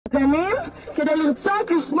גזענים כדי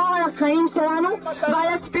לרצות לשמור על החיים שלנו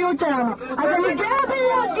ועל השפיות שלנו. אז אני גאה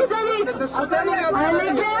בלהיות גזענית!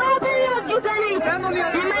 אני גאה בלהיות גזענית!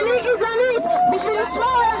 אם אני גזענית בשביל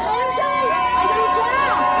לשמור על החיים שלי, אז אני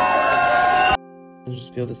גאה! I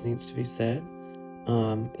just feel this needs to be said.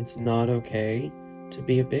 It's not okay to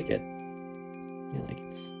be a bigot. Yeah, like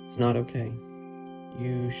it's not okay.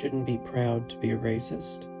 You shouldn't be proud to be a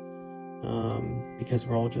racist, because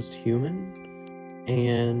we're all just human,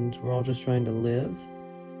 and we're all just trying to live,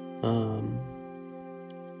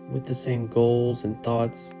 with the same goals and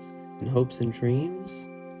thoughts and hopes and dreams,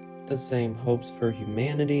 the same hopes for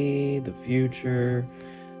humanity, the future,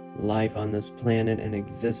 life on this planet and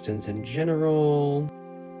existence in general.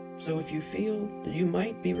 So if you feel that you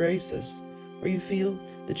might be racist, or you feel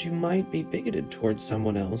that you might be bigoted towards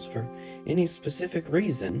someone else for any specific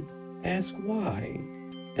reason, ask why.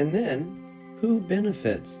 And then, who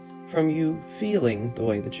benefits from you feeling the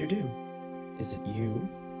way that you do? Is it you?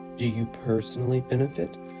 Do you personally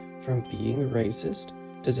benefit from being a racist?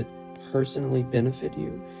 Does it personally benefit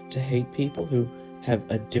you to hate people who have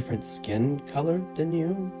a different skin color than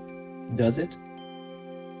you? Does it?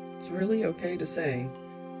 It's really okay to say,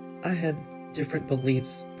 I had different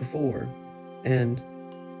beliefs before, and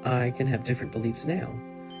I can have different beliefs now.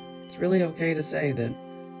 It's really okay to say that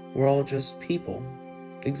we're all just people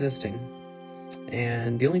existing,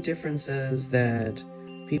 and the only difference is that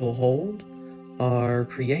people hold are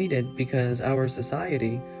created because our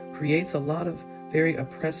society creates a lot of very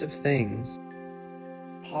oppressive things.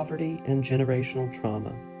 Poverty and generational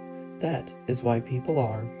trauma. That is why people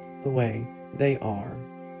are the way they are.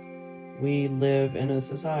 We live in a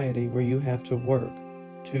society where you have to work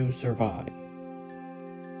to survive.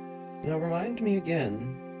 Now remind me again,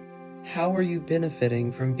 how are you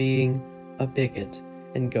benefiting from being a bigot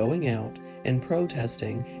and going out and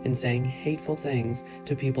protesting and saying hateful things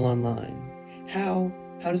to people online? How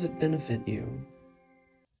does it benefit you?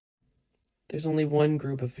 There's only one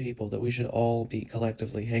group of people that we should all be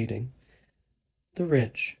collectively hating. The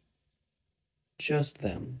rich. Just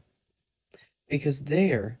them. Because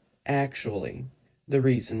they're actually the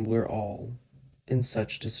reason we're all in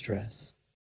such distress.